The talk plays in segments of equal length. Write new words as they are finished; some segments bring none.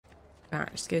Right,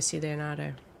 let's go see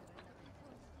Leonardo.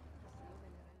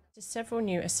 There's several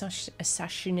new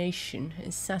assassination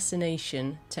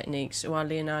techniques while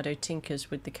Leonardo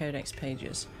tinkers with the codex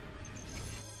pages.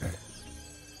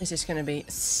 This is going to be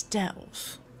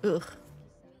stealth. Ugh.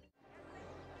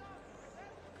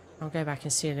 I'll go back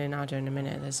and see Leonardo in a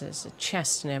minute. There's a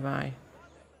chest nearby.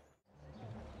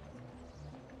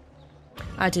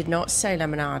 I did not say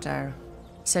Lemonardo. I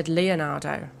said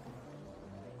Leonardo.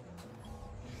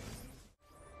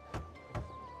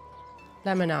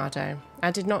 Lemonardo.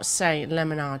 I did not say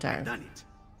Lemonardo. Done it.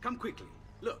 Come quickly.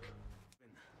 Look.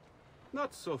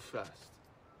 Not so fast.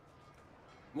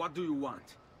 What do you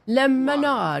want?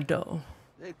 Lemonardo.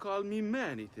 They call me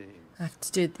many things.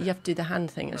 You have to do the hand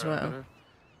thing as well.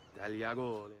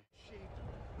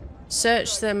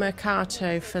 Search the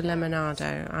mercato for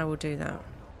Lemonardo. I will do that.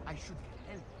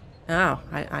 Oh,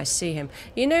 I see him.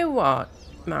 You know what,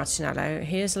 Martinello?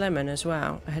 He is lemon as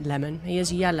well. Lemon. He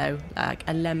is yellow, like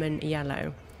a lemon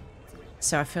yellow.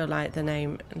 So I feel like the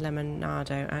name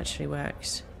Lemonardo actually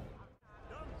works.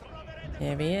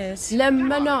 Here he is.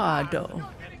 Lemonardo.